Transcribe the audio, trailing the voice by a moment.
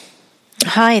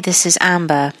Hi, this is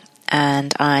Amber,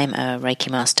 and I'm a Reiki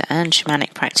Master and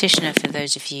Shamanic Practitioner. For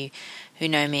those of you who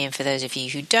know me, and for those of you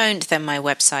who don't, then my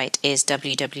website is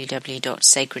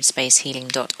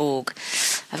www.sacredspacehealing.org.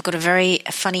 I've got a very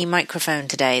funny microphone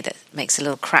today that makes a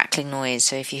little crackling noise,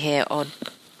 so if you hear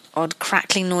odd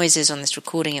crackling noises on this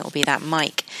recording, it will be that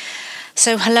mic.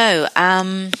 So hello,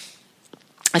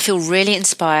 I felt really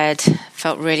inspired,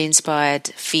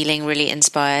 feeling really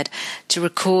inspired to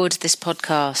record this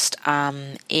podcast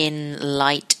in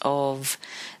light of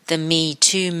the Me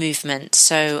Too movement.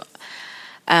 So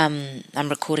I'm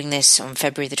recording this on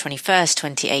February the 21st,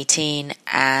 2018,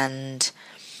 and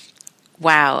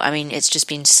wow, I mean, it's just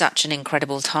been such an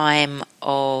incredible time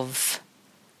of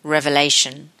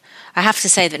revelation. I have to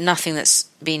say that nothing that's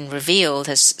been revealed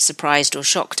has surprised or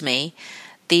shocked me.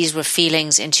 These were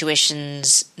feelings,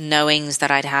 intuitions, knowings that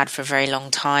I'd had for a very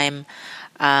long time.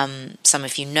 Some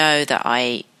of you know that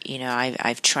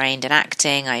I've trained in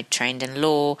acting, I trained in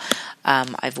law,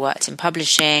 I've worked in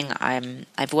publishing,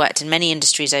 I've worked in many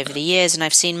industries over the years, and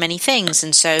I've seen many things.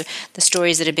 And so the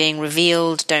stories that are being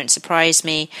revealed don't surprise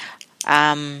me.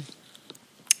 They're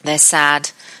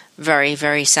sad, very,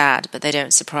 very sad, but they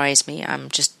don't surprise me. I'm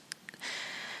just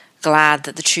glad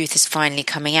that the truth is finally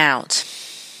coming out.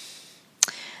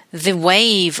 The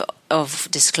wave of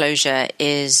disclosure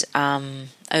is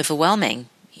overwhelming.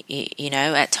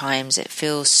 At times it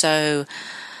feels so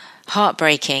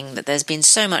heartbreaking that there's been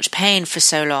so much pain for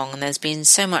so long, and there's been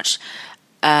so much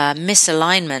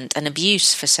misalignment and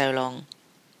abuse for so long.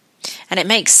 And it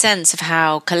makes sense of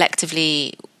how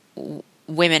collectively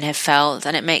women have felt,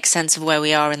 and it makes sense of where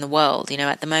we are in the world.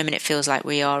 At the moment it feels like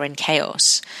we are in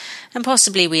chaos. And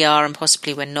possibly we are, and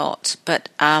possibly we're not. But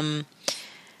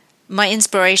my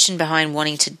inspiration behind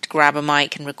wanting to grab a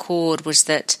mic and record was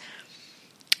that,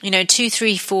 2,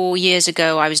 3, 4 years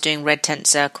ago, I was doing red tent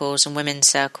circles and women's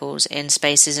circles in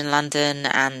spaces in London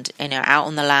and, out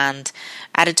on the land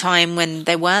at a time when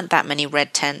there weren't that many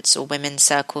red tents or women's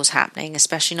circles happening,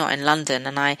 especially not in London.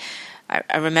 And I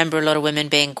remember a lot of women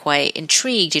being quite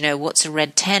intrigued, what's a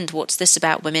red tent? What's this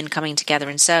about women coming together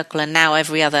in circle? And now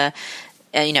every other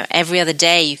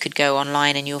day you could go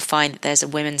online and you'll find that there's a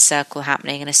women's circle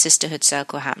happening and a sisterhood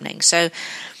circle happening. So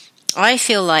I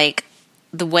feel like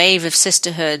the wave of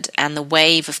sisterhood and the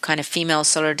wave of kind of female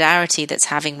solidarity that's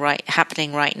happening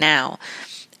right now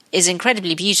is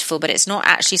incredibly beautiful, but it's not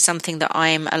actually something that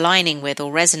I'm aligning with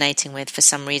or resonating with for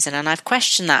some reason. And I've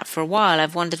questioned that for a while.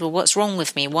 I've wondered, well, what's wrong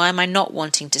with me? Why am I not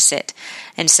wanting to sit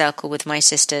in circle with my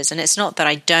sisters? And it's not that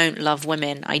I don't love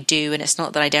women. I do. And it's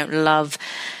not that I don't love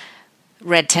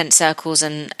red tent circles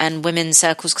and women's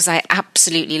circles, because I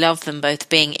absolutely love them, both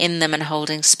being in them and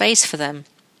holding space for them.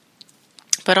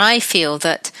 But I feel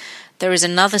that there is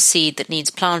another seed that needs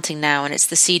planting now, and it's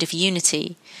the seed of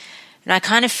unity. And I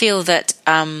kind of feel that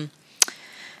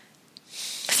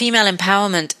female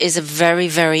empowerment is a very,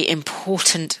 very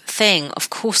important thing. Of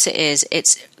course it is.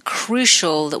 It's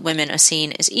crucial that women are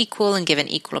seen as equal and given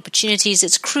equal opportunities.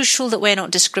 It's crucial that we're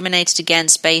not discriminated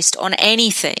against based on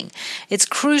anything. It's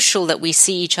crucial that we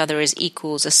see each other as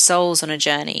equals, as souls on a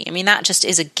journey. I mean, that just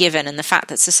is a given, and the fact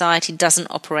that society doesn't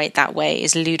operate that way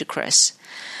is ludicrous.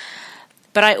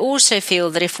 But I also feel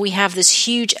that if we have this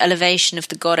huge elevation of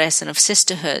the goddess and of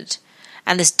sisterhood,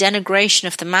 and this denigration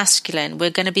of the masculine, we're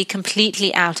going to be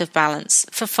completely out of balance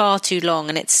for far too long,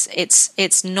 and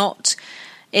it's not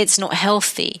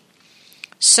healthy.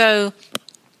 So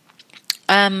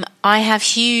I have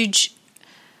huge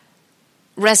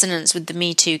resonance with the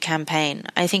Me Too campaign.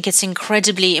 I think it's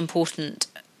incredibly important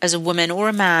as a woman or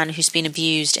a man who's been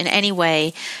abused in any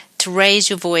way to raise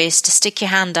your voice, to stick your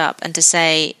hand up and to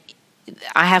say,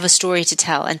 I have a story to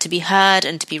tell, and to be heard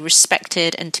and to be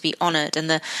respected and to be honoured. And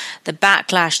the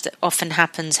backlash that often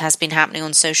has been happening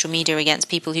on social media against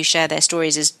people who share their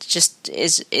stories is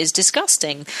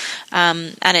disgusting,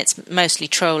 and it's mostly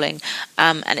trolling,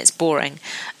 and it's boring.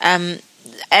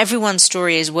 Everyone's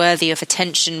story is worthy of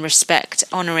attention, respect,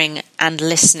 honouring, and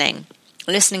listening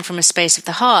from a space of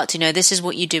the heart. This is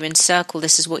what you do in circle.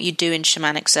 This is what you do in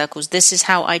shamanic circles. This is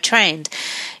how I trained.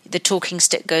 The talking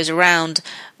stick goes around,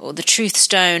 or the truth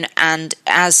stone, and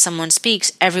as someone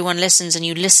speaks, everyone listens, and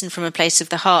you listen from a place of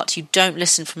the heart. You don't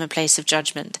listen from a place of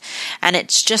judgment. And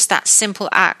it's just that simple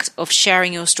act of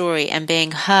sharing your story and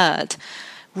being heard,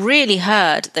 really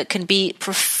heard, that can be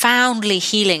profoundly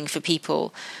healing for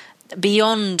people.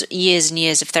 beyond years and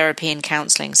years of therapy and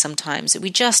counselling sometimes, that we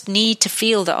just need to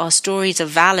feel that our stories are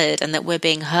valid and that we're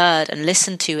being heard and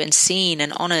listened to and seen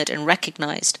and honoured and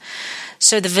recognised.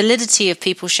 So the validity of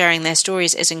people sharing their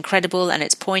stories is incredible, and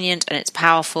it's poignant and it's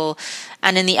powerful.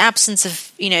 And in the absence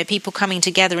of, people coming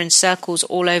together in circles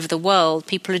all over the world,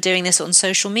 people are doing this on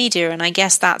social media. And I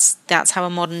guess that's how a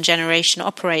modern generation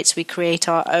operates. We create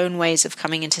our own ways of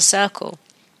coming into circle.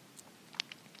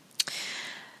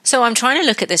 So I'm trying to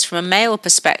look at this from a male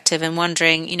perspective and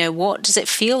wondering, what does it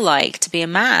feel like to be a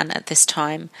man at this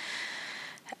time?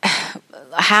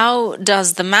 How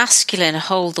does the masculine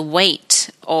hold the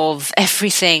weight of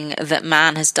everything that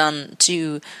man has done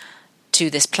to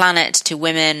this planet, to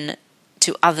women,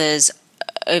 to others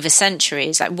over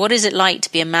centuries? Like, what is it like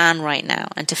to be a man right now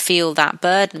and to feel that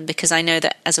burden? Because I know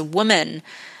that as a woman,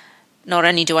 not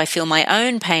only do I feel my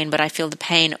own pain, but I feel the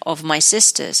pain of my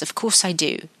sisters. Of course I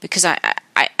do, because I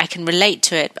can relate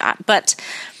to it. But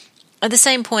at the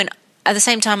same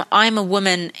time, I'm a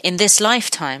woman in this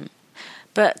lifetime.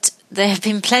 But there have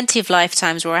been plenty of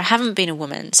lifetimes where I haven't been a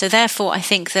woman. So therefore, I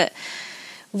think that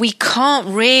we can't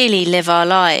really live our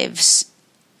lives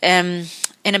in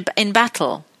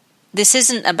battle. This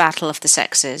isn't a battle of the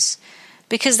sexes,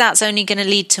 because that's only going to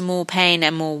lead to more pain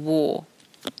and more war.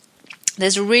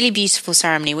 There's a really beautiful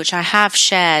ceremony, which I have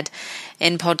shared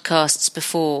in podcasts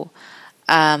before,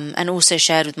 and also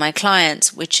shared with my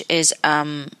clients, which is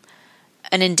an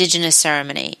indigenous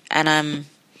ceremony. And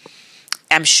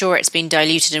I'm sure it's been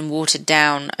diluted and watered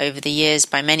down over the years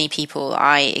by many people.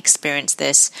 I experienced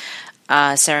this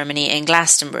ceremony in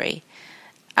Glastonbury.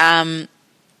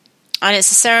 And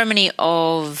it's a ceremony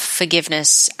of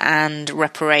forgiveness and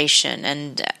reparation.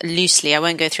 And loosely, I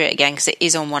won't go through it again because it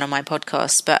is on one of my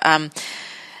podcasts, but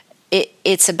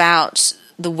it's about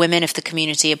the women of the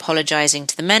community apologizing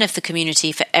to the men of the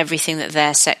community for everything that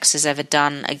their sex has ever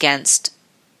done against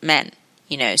men.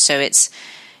 So it's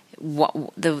what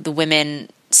the women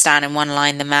stand in one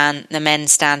line, the men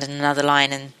stand in another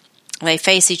line, and they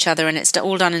face each other, and it's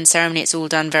all done in ceremony. It's all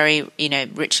done very,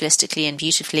 ritualistically and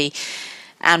beautifully.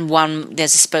 And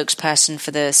there's a spokesperson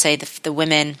for the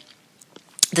women,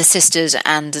 the sisters,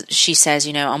 and she says,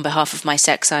 on behalf of my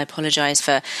sex, I apologize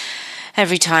for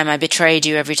every time I betrayed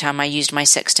you, every time I used my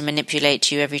sex to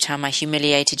manipulate you, every time I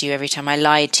humiliated you, every time I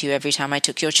lied to you, every time I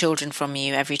took your children from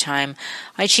you, every time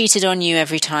I cheated on you,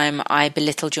 every time I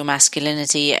belittled your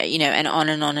masculinity, and on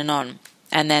and on and on.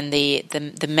 And then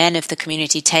the men of the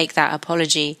community take that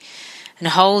apology and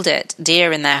hold it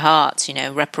dear in their hearts.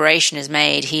 Reparation is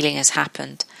made, healing has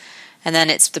happened. And then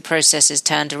the process is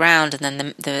turned around, and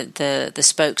then the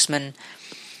spokesman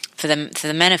for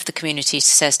the men of the community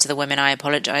says to the women, I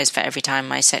apologize for every time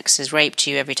my sex has raped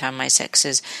you, every time my sex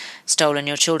has stolen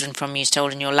your children from you,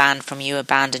 stolen your land from you,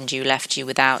 abandoned you, left you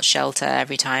without shelter,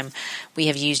 every time we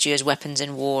have used you as weapons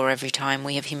in war, every time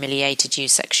we have humiliated you,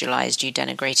 sexualized you,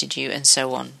 denigrated you, and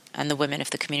so on. And the women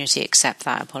of the community accept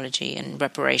that apology, and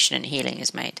reparation and healing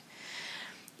is made.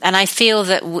 And I feel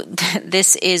that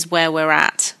this is where we're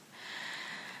at.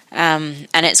 And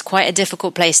it's quite a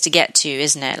difficult place to get to,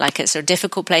 isn't it? Like, it's a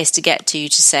difficult place to get to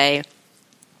say,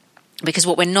 because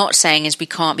what we're not saying is we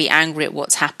can't be angry at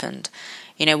what's happened.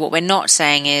 What we're not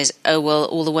saying is, oh, well,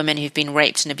 all the women who've been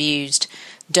raped and abused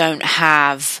don't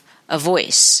have a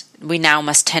voice. We now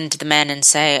must tend to the men and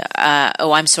say,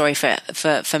 oh, I'm sorry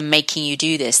for making you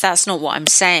do this. That's not what I'm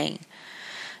saying.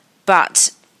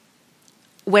 But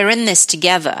we're in this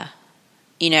together.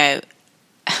 Men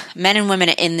and women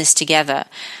are in this together.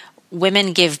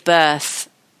 Women give birth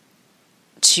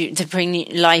to bring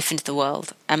life into the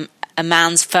world. A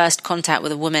man's first contact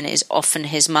with a woman is often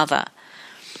his mother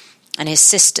and his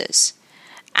sisters.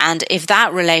 And if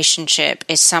that relationship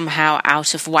is somehow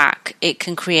out of whack, it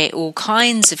can create all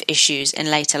kinds of issues in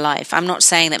later life. I'm not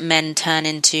saying that men turn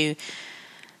into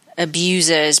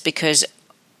abusers because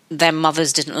their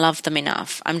mothers didn't love them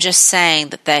enough. I'm just saying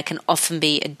that there can often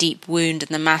be a deep wound in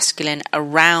the masculine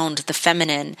around the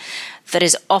feminine that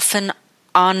is often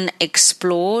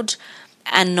unexplored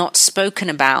and not spoken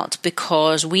about,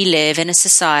 because we live in a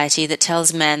society that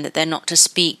tells men that they're not to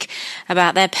speak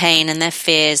about their pain and their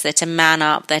fears. They're to man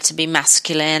up, they're to be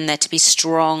masculine, they're to be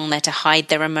strong, they're to hide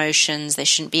their emotions, they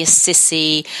shouldn't be a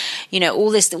sissy, all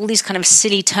these kind of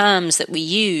silly terms that we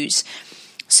use.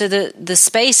 So the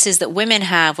spaces that women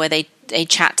have where they they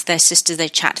chat to their sisters, they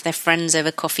chat to their friends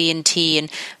over coffee and tea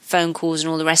and phone calls and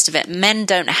all the rest of it. Men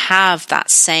don't have that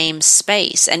same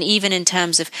space. And even in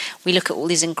terms of, we look at all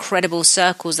these incredible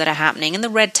circles that are happening and the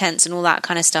red tents and all that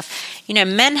kind of stuff,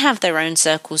 men have their own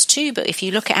circles too. But if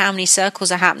you look at how many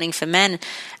circles are happening for men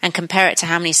and compare it to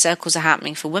how many circles are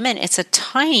happening for women, it's a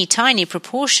tiny, tiny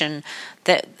proportion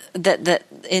that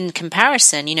in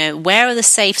comparison, where are the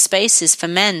safe spaces for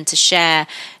men to share,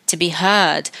 to be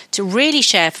heard, to really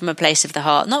share from a place of the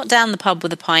heart, not down the pub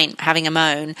with a pint, having a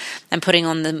moan and putting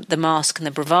on the mask and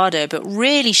the bravado, but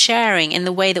really sharing in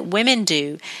the way that women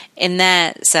do in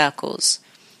their circles.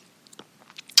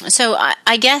 So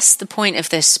I guess the point of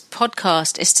this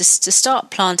podcast is to start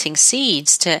planting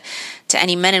seeds to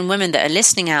any men and women that are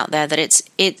listening out there, that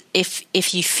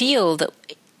if you feel that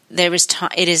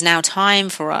it is now time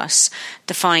for us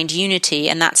to find unity,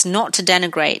 and that's not to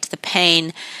denigrate the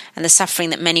pain and the suffering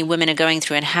that many women are going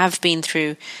through and have been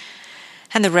through,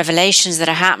 and the revelations that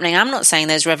are happening. I'm not saying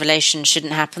those revelations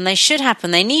shouldn't happen. They should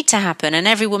happen. They need to happen. And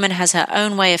every woman has her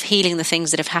own way of healing the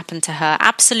things that have happened to her.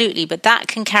 Absolutely. But that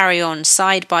can carry on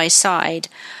side by side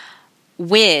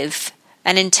with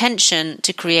an intention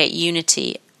to create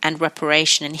unity and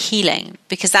reparation and healing,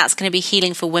 because that's going to be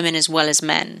healing for women as well as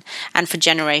men and for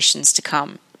generations to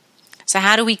come. So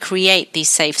how do we create these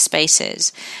safe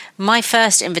spaces? My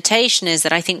first invitation is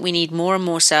that I think we need more and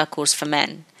more circles for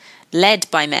men, led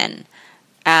by men,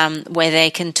 where they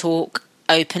can talk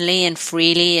openly and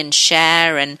freely and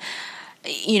share and,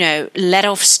 let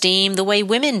off steam the way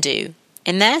women do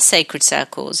in their sacred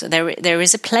circles. There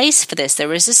is a place for this.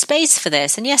 There is a space for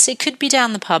this. And yes, it could be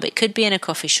down the pub. It could be in a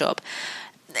coffee shop.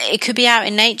 It could be out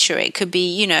in nature. It could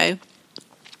be,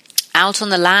 out on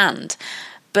the land.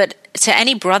 But to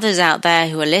any brothers out there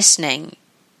who are listening,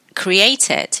 create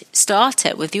it. Start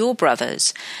it with your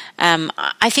brothers.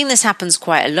 I think this happens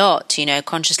quite a lot,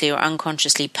 consciously or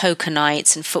unconsciously. Poker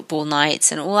nights and football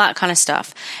nights and all that kind of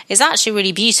stuff. It's actually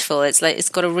really beautiful. It's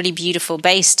got a really beautiful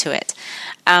base to it.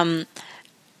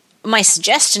 My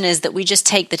suggestion is that we just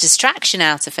take the distraction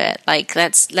out of it. Like,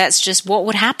 let's just, what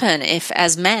would happen if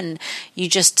as men you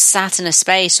just sat in a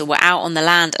space or were out on the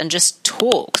land and just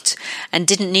talked and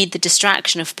didn't need the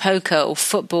distraction of poker or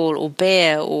football or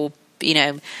beer or,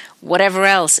 whatever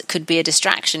else it could be a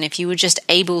distraction. If you were just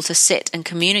able to sit and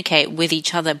communicate with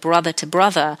each other, brother to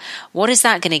brother, what is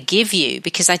that going to give you?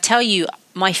 Because I tell you,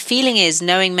 my feeling is,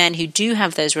 knowing men who do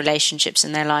have those relationships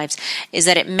in their lives, is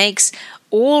that it makes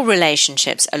all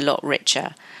relationships a lot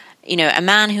richer. A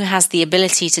man who has the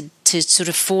ability to sort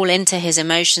of fall into his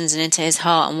emotions and into his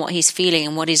heart and what he's feeling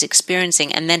and what he's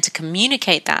experiencing, and then to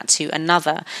communicate that to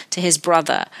another, to his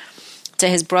brother, to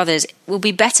his brothers, will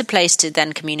be better placed to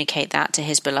then communicate that to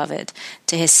his beloved,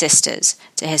 to his sisters,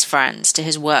 to his friends, to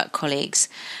his work colleagues.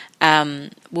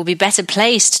 Will be better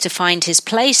placed to find his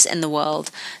place in the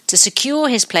world, to secure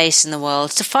his place in the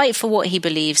world, to fight for what he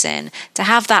believes in, to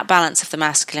have that balance of the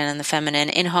masculine and the feminine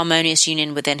in harmonious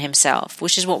union within himself,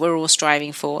 which is what we're all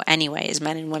striving for anyway as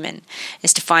men and women,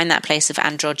 is to find that place of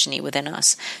androgyny within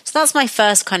us. So that's my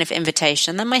first kind of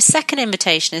invitation. Then my second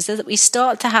invitation is that we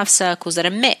start to have circles that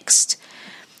are mixed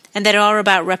and that are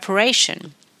about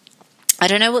reparation. I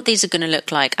don't know what these are going to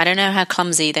look like. I don't know how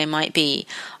clumsy they might be.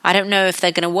 I don't know if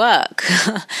they're going to work.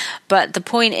 But the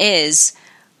point is,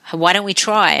 why don't we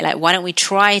try? Why don't we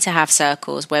try to have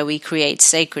circles where we create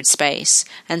sacred space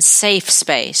and safe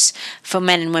space for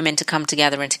men and women to come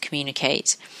together and to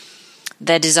communicate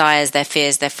their desires, their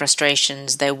fears, their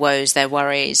frustrations, their woes, their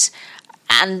worries.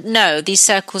 And no, these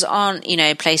circles aren't,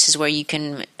 places where you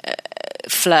can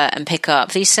flirt and pick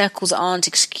up. These circles aren't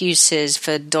excuses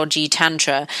for dodgy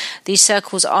tantra. These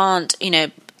circles aren't,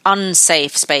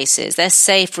 unsafe spaces. They're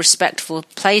safe, respectful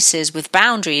places with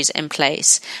boundaries in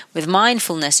place, with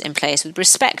mindfulness in place, with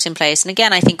respect in place. And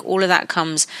again, I think all of that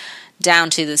comes down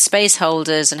to the space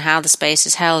holders and how the space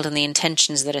is held and the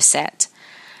intentions that are set,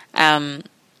 and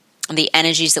the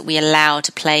energies that we allow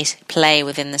to play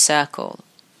within the circle,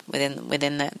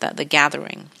 within the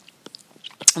gathering.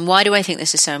 And why do I think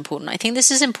this is so important? I think this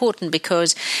is important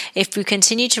because if we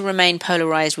continue to remain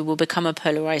polarized, we will become a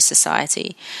polarized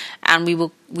society, and we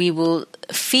will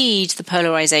feed the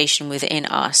polarization within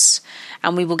us,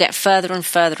 and we will get further and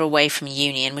further away from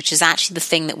union, which is actually the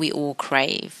thing that we all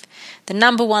crave. The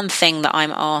number one thing that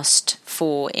I'm asked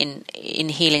for in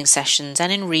healing sessions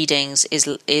and in readings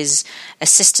is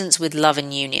assistance with love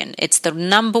and union. It's the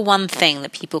number one thing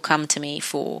that people come to me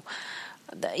for.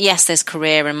 Yes, there's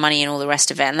career and money and all the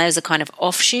rest of it, and those are kind of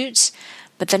offshoots.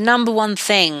 But the number one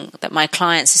thing that my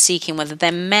clients are seeking, whether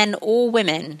they're men or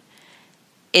women,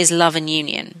 is love and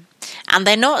union. And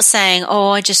they're not saying, oh,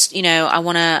 I just, I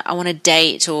want to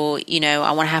date, or,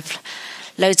 I want to have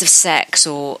loads of sex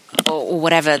or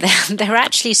whatever. They're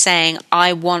actually saying,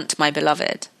 I want my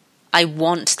beloved. I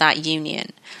want that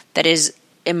union that is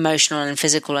emotional and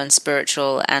physical and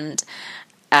spiritual and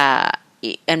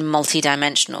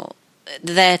multidimensional.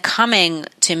 They're coming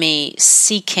to me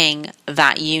seeking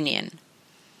that union.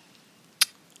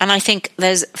 And I think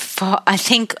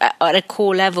at a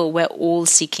core level, we're all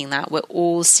seeking that. We're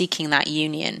all seeking that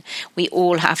union. We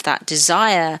all have that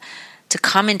desire to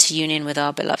come into union with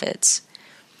our beloveds.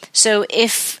 So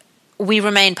if we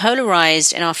remain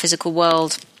polarized in our physical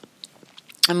world,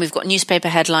 and we've got newspaper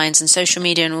headlines and social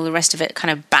media and all the rest of it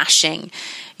kind of bashing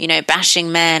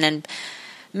men and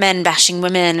men bashing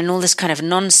women and all this kind of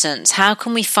nonsense, how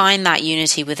can we find that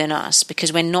unity within us?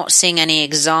 Because we're not seeing any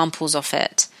examples of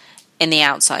it in the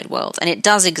outside world. And it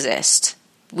does exist.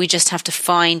 We just have to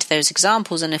find those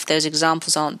examples. And if those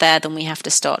examples aren't there, then we have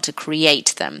to start to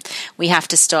create them. We have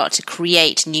to start to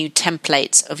create new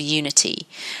templates of unity.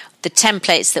 The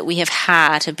templates that we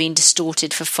have been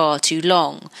distorted for far too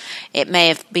long. It may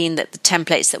have been that the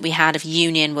templates that we had of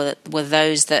union were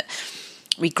those that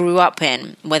we grew up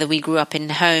in, whether we grew up in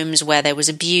homes where there was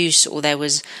abuse, or there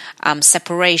was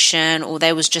separation, or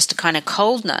there was just a kind of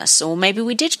coldness, or maybe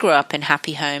we did grow up in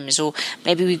happy homes, or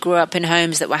maybe we grew up in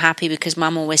homes that were happy because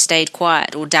mum always stayed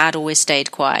quiet or dad always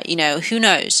stayed quiet. Who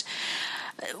knows?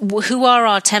 Who are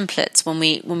our templates when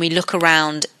we look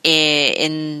around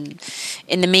in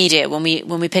the media, when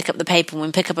we pick up the paper, when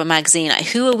we pick up a magazine? Like,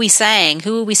 who are we saying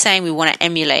we want to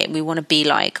emulate, we want to be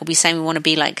like? Are we saying we want to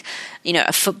be like,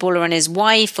 a footballer and his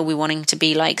wife? Are we wanting to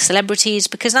be like celebrities?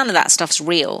 Because none of that stuff's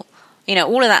real.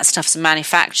 All of that stuff's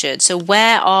manufactured. So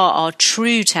where are our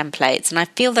true templates? And I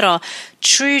feel that our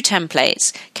true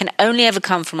templates can only ever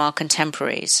come from our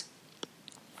contemporaries.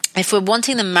 If we're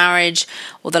wanting the marriage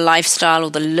or the lifestyle or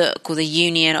the look or the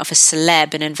union of a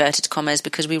celeb, in inverted commas,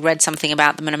 because we read something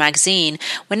about them in a magazine,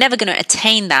 we're never going to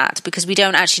attain that because we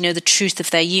don't actually know the truth of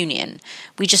their union.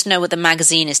 We just know what the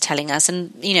magazine is telling us.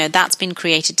 And, that's been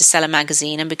created to sell a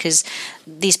magazine, and because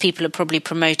these people are probably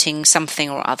promoting something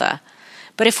or other.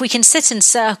 But if we can sit in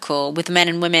circle with men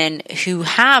and women who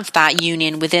have that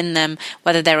union within them,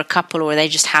 whether they're a couple or they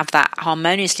just have that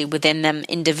harmoniously within them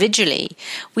individually,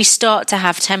 we start to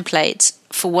have templates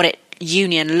for what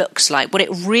union looks like, what it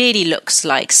really looks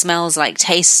like, smells like,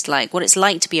 tastes like, what it's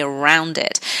like to be around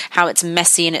it, how it's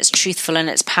messy and it's truthful and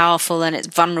it's powerful and it's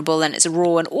vulnerable and it's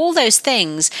raw, and all those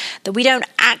things that we don't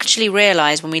actually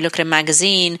realize when we look at a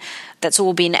magazine that's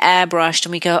all been airbrushed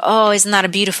and we go, oh, isn't that a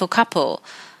beautiful couple?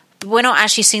 But we're not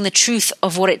actually seeing the truth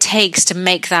of what it takes to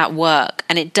make that work.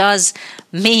 And it does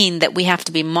mean that we have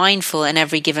to be mindful in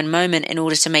every given moment in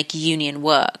order to make union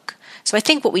work. So I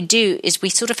think what we do is we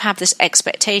sort of have this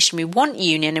expectation. We want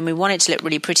union and we want it to look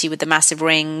really pretty with the massive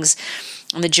rings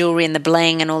and the jewelry and the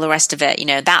bling and all the rest of it.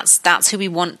 That's who we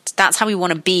want. That's how we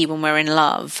want to be when we're in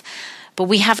love. But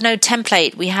we have no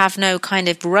template. We have no kind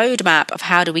of roadmap of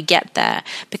how do we get there,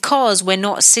 because we're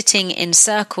not sitting in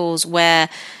circles where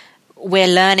we're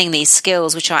learning these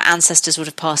skills which our ancestors would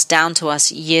have passed down to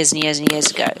us years and years and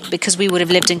years ago, because we would have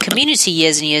lived in community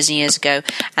years and years and years ago,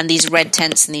 and these red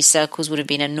tents and these circles would have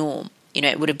been a norm.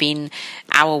 It would have been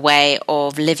our way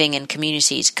of living in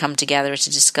community, to come together, to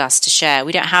discuss, to share.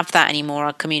 We don't have that anymore.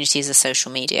 Our communities are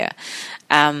social media,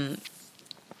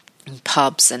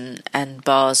 pubs and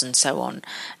bars and so on,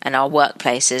 and our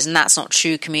workplaces, and that's not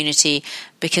true community,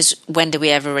 because when do we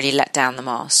ever really let down the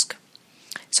mask?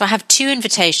 So I have two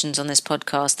invitations on this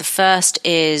podcast. The first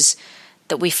is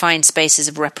that we find spaces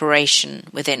of reparation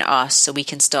within us so we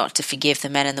can start to forgive the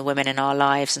men and the women in our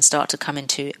lives and start to come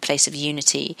into a place of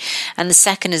unity. And the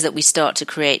second is that we start to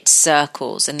create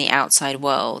circles in the outside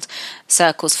world,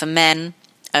 circles for men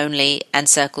only and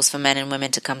circles for men and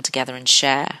women to come together and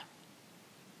share.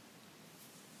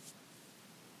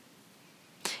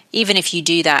 Even if you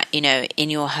do that, in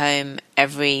your home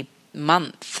every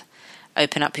month,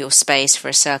 open up your space for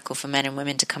a circle for men and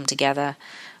women to come together,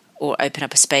 or open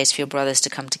up a space for your brothers to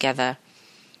come together,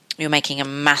 you're making a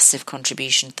massive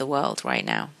contribution to the world right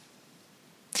now.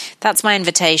 That's my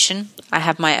invitation. I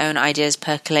have my own ideas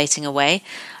percolating away.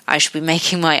 I should be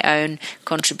making my own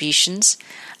contributions.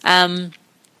 The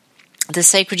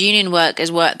Sacred Union work is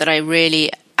work that I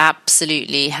really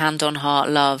absolutely hand on heart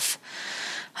love.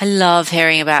 I love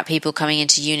hearing about people coming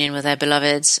into union with their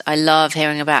beloveds. I love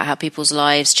hearing about how people's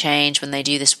lives change when they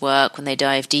do this work, when they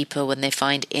dive deeper, when they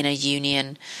find inner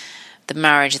union, the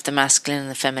marriage of the masculine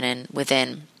and the feminine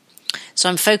within. So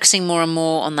I'm focusing more and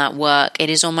more on that work.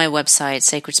 It is on my website,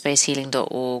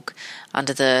 sacredspacehealing.org,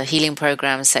 under the Healing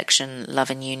Programs section, Love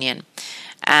and Union.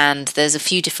 And there's a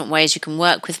few different ways you can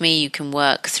work with me. You can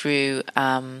work through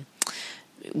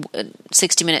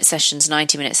 60-minute sessions,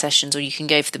 90-minute sessions, or you can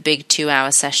go for the big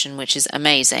 2-hour session, which is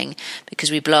amazing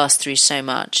because we blast through so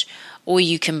much. Or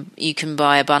you can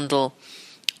buy a bundle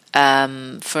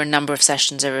for a number of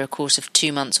sessions over a course of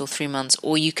 2 months or 3 months,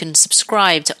 or you can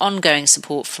subscribe to ongoing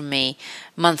support from me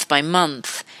month by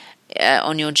month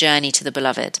on your journey to the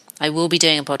beloved. I will be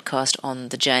doing a podcast on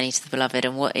the journey to the beloved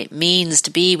and what it means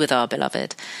to be with our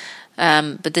beloved.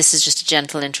 But this is just a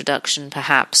gentle introduction,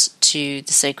 perhaps, to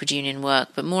the Sacred Union work.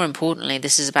 But more importantly,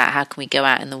 this is about how can we go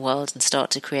out in the world and start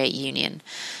to create union,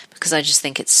 because I just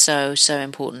think it's so, so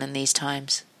important in these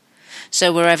times.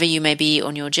 So wherever you may be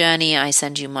on your journey, I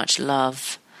send you much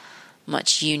love,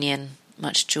 much union,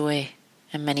 much joy,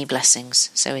 and many blessings.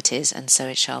 So it is, and so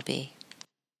it shall be.